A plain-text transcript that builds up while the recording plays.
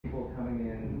coming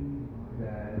in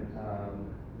that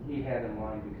he had in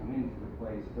mind to come into the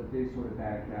place, but they sort of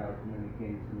backed out, and then he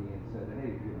came to me and said,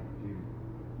 hey, do you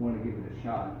want to give it a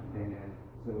shot? And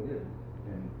so it is,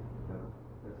 and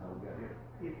that's how we got here.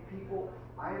 If people,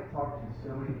 I have talked to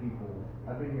so many people,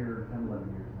 I've been here 10, 11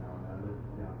 years now, and I live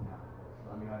downtown. So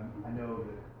I mean, I know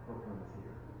that Brooklyn is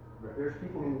here. Right. There's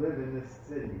people who live in this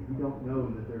city who don't know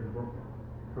that there's Brooklyn.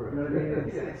 Correct. You know what I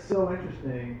mean? It's so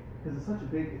interesting because it's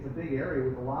a big area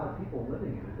with a lot of people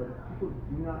living in it, but people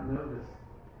do not know this.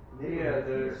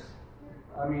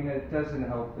 Yeah, I mean, it doesn't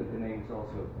help that the name's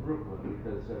also Brooklyn,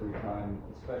 because every time,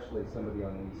 especially somebody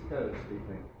on the East Coast, they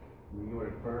think New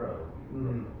York borough.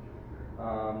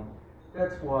 Mm-hmm.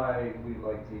 That's why we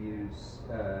like to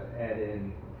add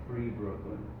in Free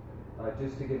Brooklyn,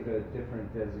 just to give it a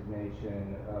different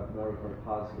designation, more of a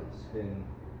positive spin.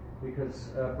 Because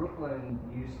Brooklyn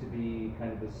used to be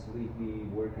kind of a sleepy,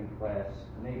 working class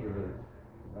neighborhood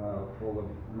full of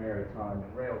maritime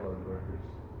and railroad workers.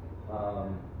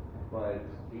 But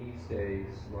these days,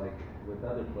 like with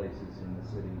other places in the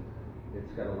city,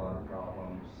 it's got a lot of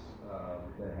problems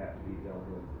that have to be dealt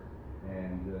with.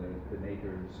 And the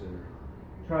neighbors are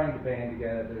trying to band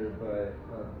together, but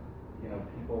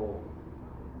people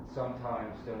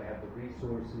sometimes don't have the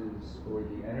resources or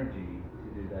the energy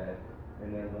to do that,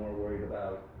 and they're more worried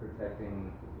about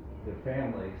protecting their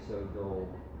family, so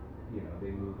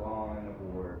they move on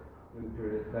or move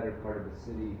to a better part of the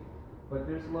city. But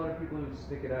there's a lot of people who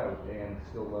stick it out and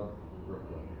still love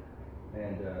Brooklyn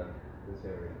and this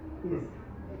area.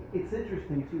 It's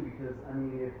interesting too, because I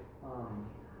mean, if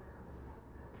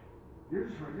you're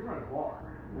running a bar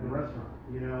and a restaurant,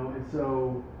 and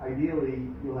so ideally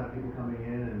you'll have people coming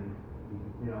in and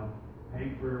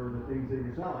paying for the things that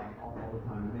you're selling all the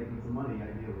time and making some money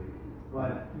ideally.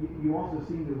 But you also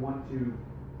seem to want to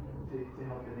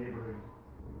help the neighborhood.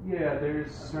 Yeah, I'm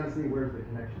trying to see where's the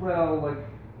connection. Well, like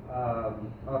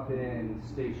up in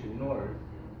Station North,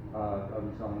 I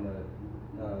was on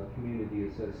the community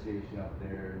association up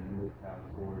there in the Midtown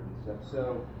Board and stuff.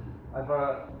 So I've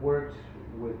worked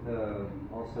with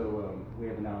we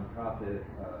have a nonprofit,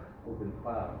 Open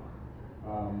Cloud,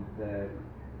 that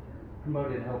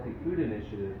promoted healthy food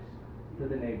initiatives for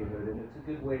the neighborhood, and it's a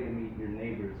good way to meet your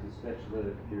neighbors, especially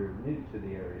if you're new to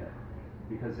the area,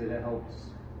 because it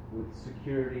helps with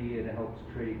security, it helps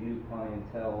create new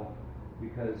clientele,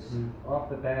 because off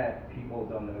the bat, people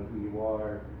don't know who you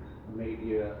are,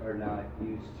 maybe are not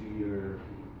used to your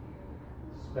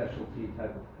specialty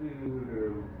type of food or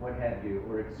what have you,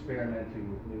 or experimenting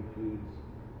with new foods.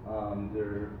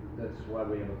 That's why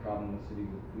we have a problem in the city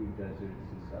with food deserts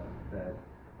and stuff, that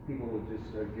people will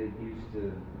just get used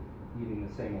to eating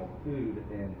the same old food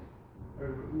and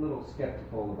are a little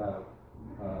skeptical about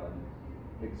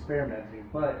experimenting.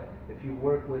 But if you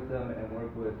work with them and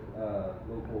work with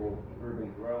local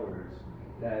urban growers,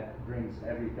 that brings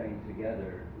everything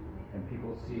together, and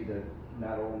people see that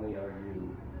not only are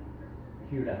you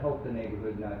here to help the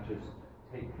neighborhood, not just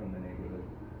take from the neighborhood,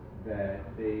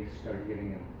 that they start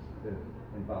getting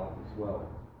involved as well.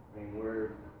 I mean,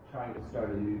 we're trying to start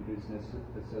a new business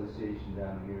association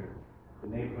down here. The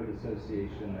Neighborhood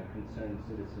Association, the Concerned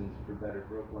Citizens for Better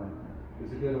Brooklyn,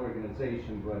 is a good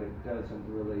organization, but it doesn't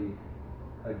really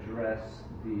address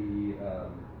the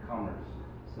commerce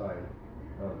side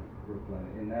of Brooklyn,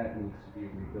 and that needs to be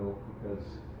rebuilt, because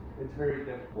it's very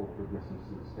difficult for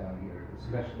businesses down here,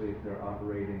 especially if they're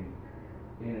operating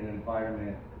in an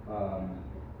environment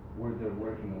where they're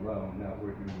working alone, not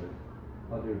working with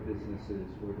other businesses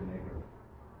or the neighborhood.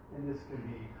 And this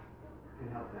can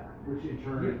help that, which in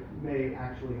turn may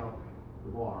actually help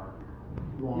the bar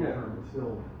long term. But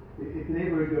still, if the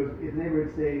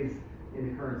neighborhood stays in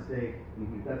the current state,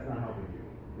 that's not helping you,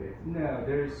 basically. No,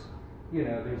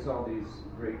 there's all these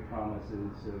great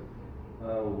promises of,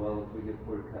 oh well, if we get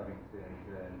Port Covington,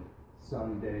 then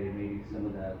someday maybe some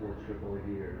of that will trickle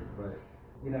here. But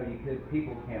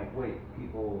people can't wait.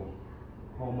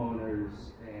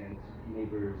 Homeowners and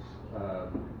neighbors,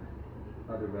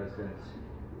 other residents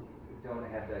don't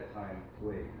have that time to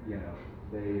wait.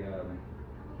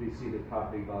 They see the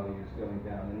property values going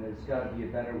down, and there's got to be a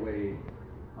better way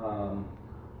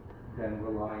than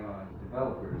relying on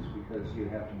developers, because you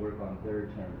have to work on their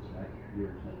terms, not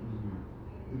your terms.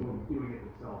 Doing it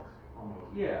themselves,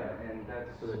 almost. Yeah, and that's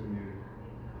for the community.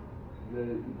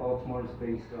 Baltimore is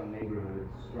based on neighborhoods,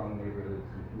 strong neighborhoods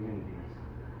and communities,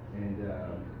 and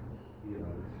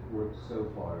it's worked so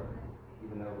far,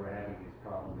 even though we're having these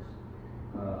problems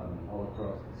all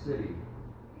across the city.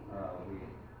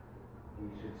 We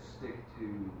should stick to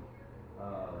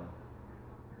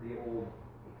the old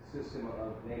system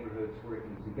of neighborhoods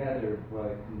working together,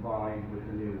 but combined with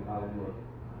a new outlook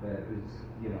that is,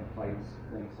 fights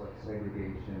things like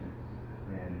segregation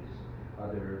and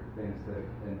other things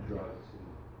and drugs and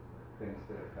things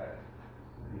that affect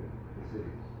the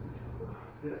city.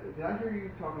 Did I hear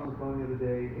you talking on the phone the other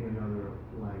day in another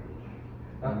language?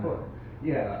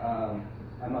 Yeah,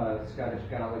 I'm a Scottish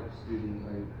Gaelic student.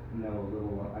 I know a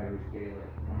little Irish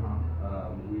Gaelic.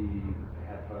 We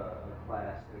have a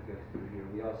class that goes through here.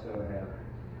 We also have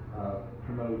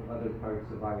promote other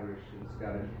parts of Irish and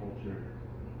Scottish culture.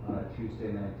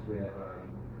 Tuesday nights we have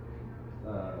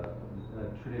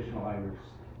a traditional Irish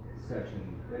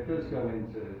session that does go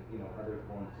into other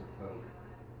forms of folk,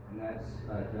 and that's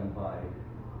done by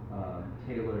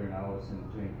Taylor and Allison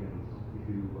Jenkins.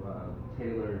 Who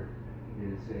Taylor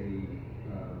is a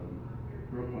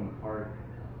Brooklyn Park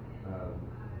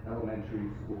elementary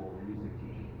school music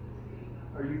teacher.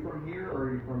 Are you from here or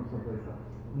are you from someplace else?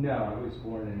 No, I was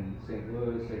born in St.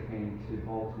 Louis. I came to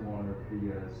Baltimore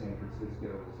via San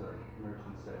Francisco as a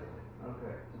merchant sailor.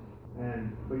 Okay.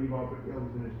 But you've always been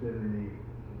interested in the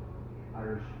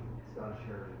Irish, Scottish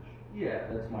heritage.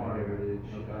 Yeah, that's my heritage.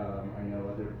 Okay. I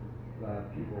know other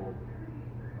people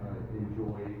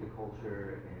enjoy the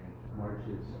culture and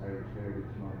March's Irish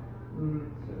Heritage Month. Mm-hmm.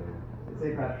 So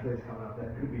St. Patrick's Day's coming up.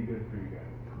 That could be good for you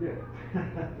guys. Yeah.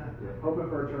 Hoping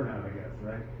for a turnout, I guess,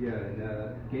 right? Yeah, and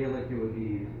Gaelic it would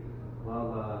be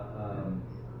Lala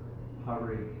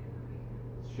Harig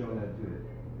Shona Dud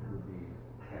would be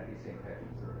Happy St.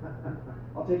 Patrick's Day.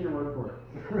 I'll take your word for it.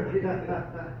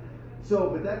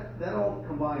 But that all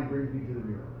combined brings me to the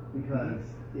mural because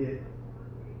if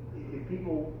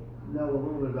people know a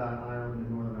little bit about Ireland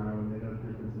and Northern Ireland, they know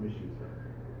there's been some issues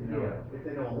there. If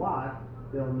they know a lot,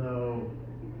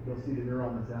 they'll see the mural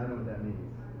and say, I know what that means.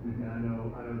 And I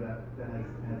know that has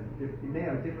it may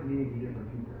have a different meaning to different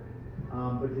people.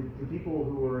 But to people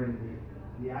who are in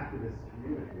the activist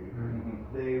community,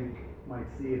 they might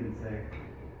see it and say,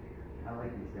 I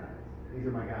like these guys. These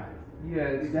are my guys. Yeah.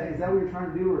 Is that what you're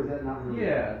trying to do, or is that not really?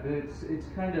 Yeah, it's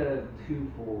kind of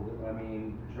twofold. I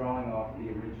mean, drawing off the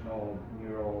original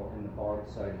mural in the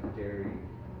Bogside of Derry,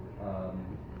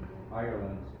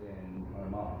 Ireland in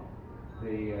Armagh.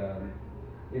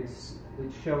 It's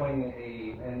showing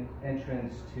an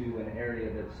entrance to an area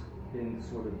that's been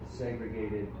sort of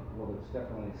segregated. Well, it's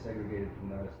definitely segregated from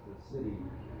the rest of the city.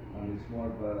 It's more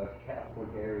of a Catholic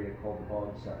area called the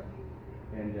Bogside,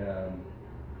 and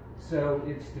so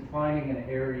it's defining an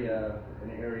area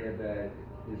that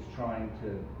is trying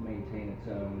to maintain its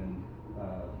own and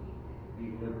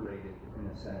be liberated in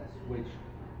a sense. Which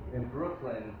in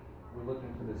Brooklyn, we're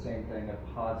looking for the same thing, a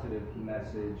positive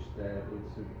message that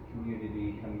it's a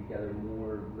community coming together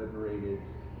more liberated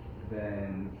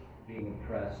than being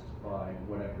oppressed by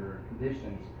whatever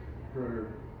conditions.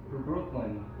 For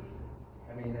Brooklyn,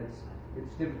 I mean,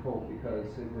 it's difficult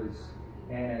because it was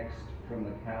annexed from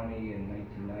the county in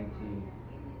 1919,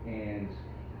 and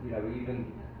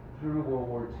even through World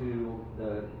War II,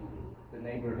 the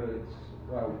neighborhoods,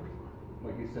 well,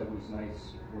 like you said, was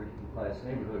nice working class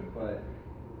neighborhood, but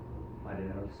I don't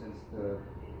know, since the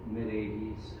mid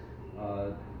 80s,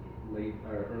 late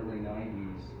or early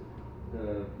 90s,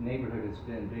 the neighborhood has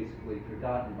been basically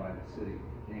forgotten by the city,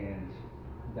 and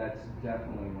that's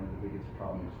definitely one of the biggest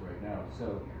problems right now.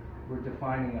 So we're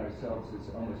defining ourselves as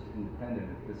almost independent.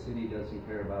 If the city doesn't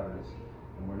care about us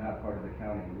and we're not part of the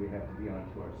county, we have to be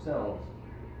onto ourselves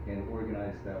and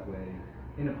organize that way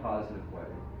in a positive way.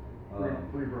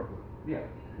 Free Brooklyn. Yeah,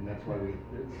 and that's why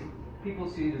people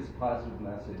see it as a positive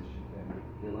message and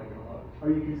they like it a lot. Are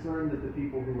you concerned that the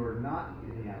people who are not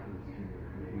in the activist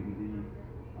community,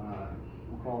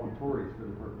 we'll call them Tories for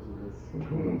the purpose of this,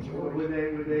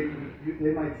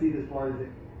 they might see this far as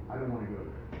I don't want to go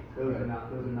there. Those are not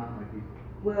my people.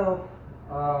 Well,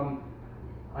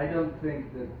 I don't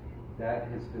think that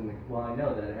has been I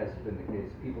know that it hasn't been the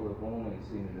case. People have only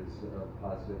seen it as a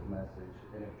positive message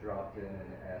and have dropped in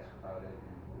and asked about it.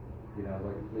 Like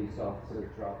a police officer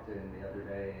dropped in the other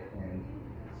day and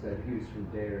said he was from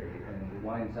Derry, and it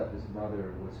winds up his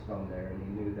mother was from there, and he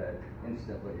knew that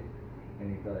instantly, and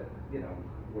he thought,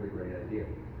 what a great idea.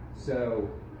 So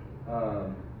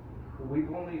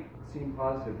we've only seen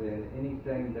positive in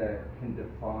anything that can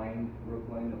define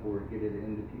Brooklyn or get it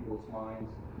into people's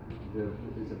minds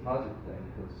is a positive thing,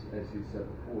 because as you said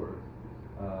before,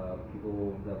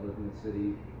 people that live in the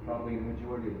city, probably the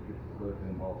majority of the people that live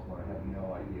in Baltimore have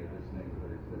no idea this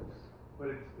neighborhood exists.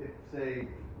 But if say,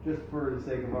 just for the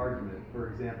sake of argument,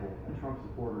 for example, a Trump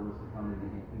supporter was to come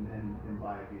in and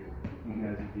buy a beer,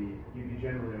 you'd be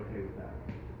generally okay with that?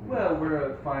 Well,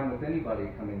 we're fine with anybody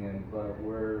coming in, but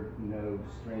we're no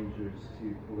strangers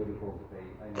to political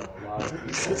debate. I know a lot of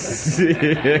people.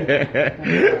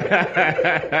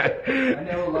 I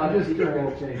know a lot of people.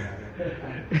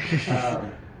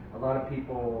 A lot of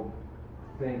people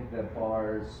think that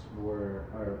bars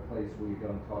are a place where you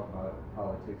don't talk about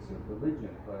politics or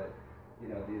religion, but you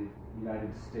know, the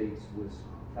United States was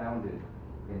founded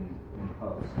in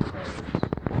pubs and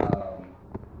bars.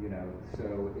 You know,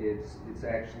 so it's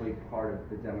actually part of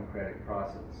the democratic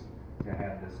process to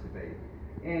have this debate.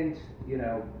 And you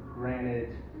know,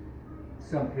 granted,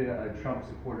 a Trump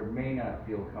supporter may not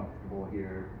feel comfortable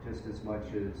here just as much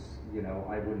as, you know,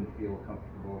 I wouldn't feel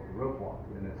comfortable at the rope walk,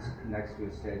 and it's next to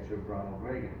a statue of Ronald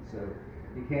Reagan. So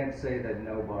you can't say that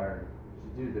no bar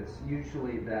should do this.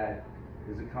 Usually that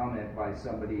is a comment by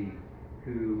somebody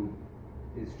who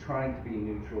is trying to be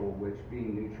neutral, which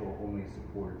being neutral only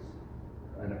supports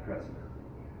an oppressor.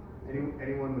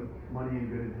 Anyone with money and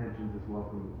good intentions is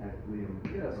welcome at Liam.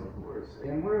 Yes, of course.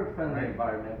 And we're a friendly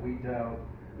environment. We don't,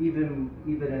 even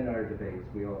in our debates,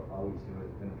 we always do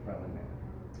it in a friendly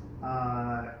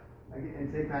manner.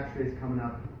 And St. Patrick's Day is coming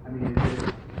up. I mean, is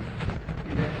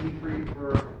that key free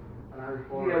for an Irish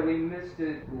bar? Yeah, we missed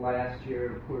it last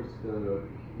year. Of course, the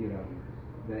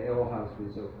ale house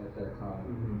was open at that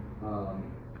time.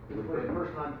 Mm-hmm.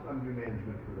 First time under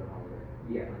management for the holiday.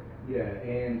 Yeah,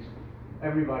 and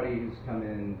everybody who's come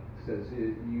in says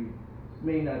you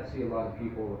may not see a lot of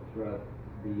people throughout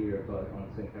the year, but on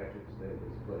St. Patrick's Day,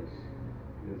 this place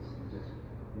is just,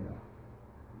 you know,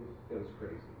 it goes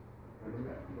crazy.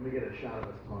 Let me get a shot of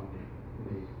us talking.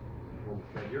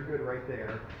 You're good right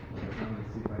there. I'm going to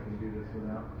see if I can do this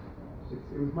without.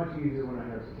 It was much easier when I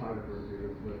had a photographer do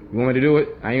this. But you want me to do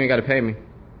it? I ain't got to pay me.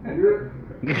 You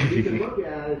can look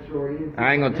at it, Shorty.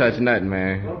 I ain't gonna touch nothing,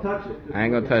 man. Don't touch it. I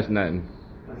ain't gonna touch nothing.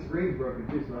 My screen's broken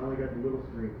too, so I only got the little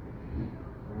screen.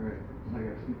 All right, I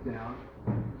got to scoot down.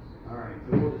 All right,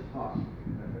 so we'll just talk.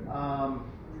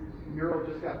 Mural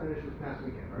just got finished this past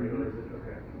weekend, right? Or is it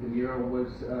okay? The mural was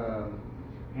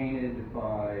painted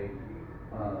by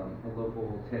a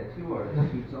local tattoo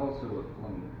artist who's also a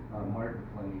Fleming. Martin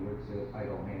Fleming works at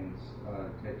Idle Hands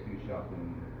Tattoo Shop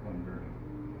in Glenburn.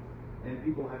 And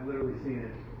people have literally seen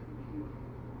it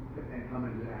and come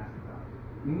in to ask about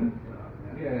it.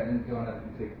 Mm-hmm. Yeah, and gone up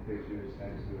and take pictures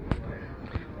next to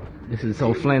it. This is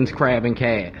O'Flynn's Crab and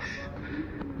Cast,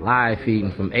 live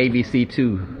feeding from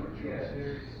ABC2.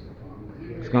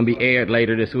 It's gonna be aired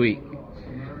later this week.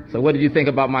 So what did you think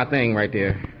about my thing right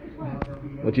there?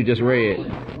 What you just read?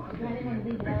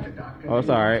 Oh, it's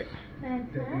all right.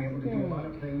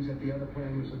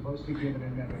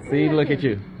 See, look at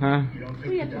you, huh?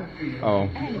 Oh,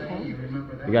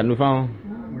 you got a new phone?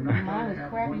 Mine was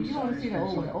crappy. You don't see the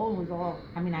old one. The old was all,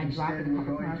 I mean, I dropped it a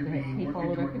couple times and had to take all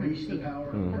over. I couldn't see it. But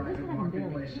this one I can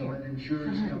barely hear. I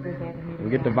had to go back and We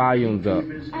get the volumes up. I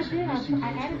did. I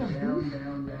added a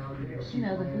boost. You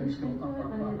know, the boost into it.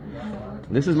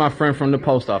 But This is my friend from the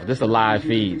post office. This is a live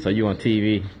feed, so you on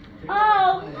TV. Oh,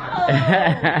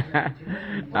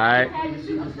 All right.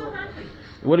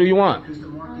 What do you want?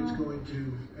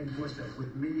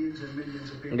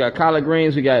 We got collard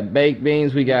greens, we got baked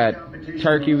beans, we got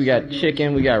turkey, we got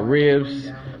chicken, we got ribs,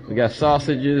 we got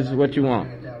sausages. What you want?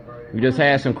 We just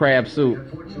had some crab soup.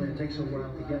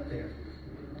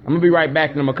 I'm gonna be right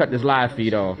back and I'm gonna cut this live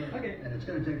feed off.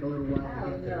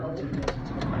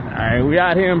 Alright, we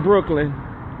out here in Brooklyn.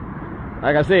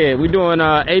 Like I said, we doing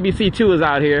ABC2 is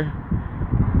out here.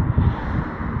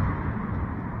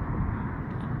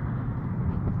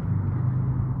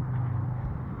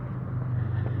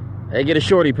 They get a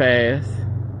shorty pass.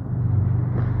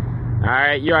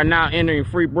 Alright, you are now entering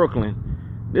Free Brooklyn.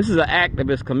 This is an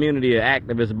activist community, an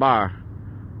activist bar.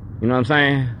 You know what I'm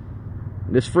saying?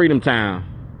 This Freedom Town.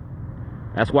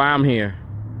 That's why I'm here.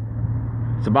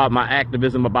 It's about my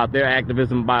activism, about their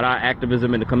activism, about our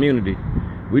activism in the community.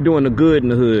 We're doing the good in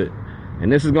the hood.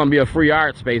 And this is gonna be a free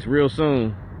art space real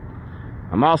soon.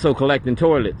 I'm also collecting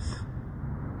toilets.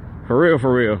 For real,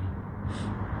 for real.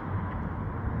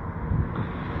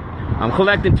 I'm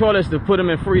collecting toilets to put them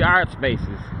in free art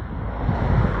spaces.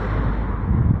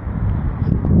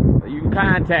 So you can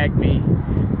contact me.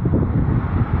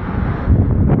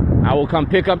 I will come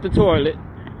pick up the toilet.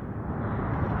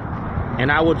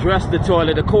 And I will dress the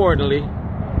toilet accordingly.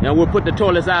 And we'll put the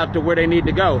toilets out to where they need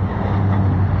to go.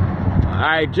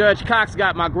 Alright, Judge Cox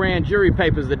got my grand jury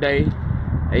papers today.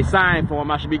 They signed for him.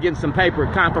 I should be getting some paper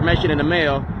confirmation in the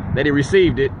mail that he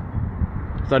received it.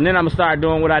 So then I'm gonna start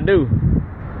doing what I do.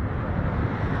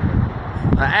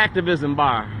 An activism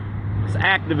bar. It's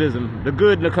activism, the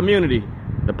good in the community,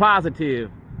 the positive.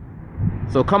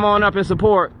 So come on up and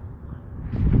support.